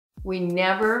We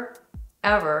never,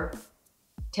 ever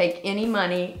take any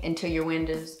money until your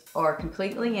windows are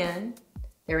completely in,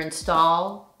 they're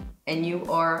installed, and you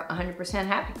are 100%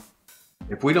 happy.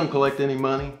 If we don't collect any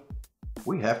money,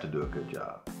 we have to do a good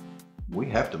job. We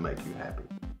have to make you happy.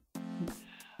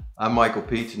 I'm Michael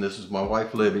Peets, and this is my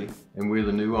wife Libby, and we're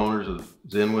the new owners of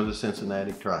Zen Windows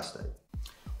Cincinnati Tri-State.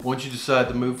 Once you decide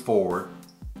to move forward,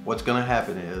 what's going to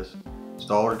happen is the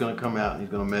installer is going to come out and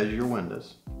he's going to measure your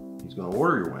windows. He's going to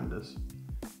order your windows.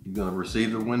 He's going to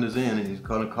receive the windows in, and he's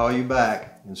going to call you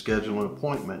back and schedule an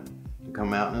appointment to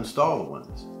come out and install the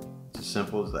windows. It's as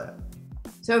simple as that.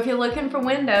 So if you're looking for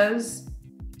windows,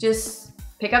 just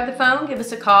pick up the phone, give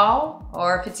us a call,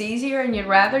 or if it's easier and you'd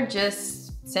rather,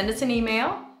 just send us an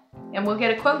email and we'll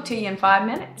get a quote to you in 5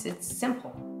 minutes. It's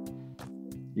simple.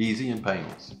 Easy and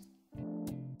painless.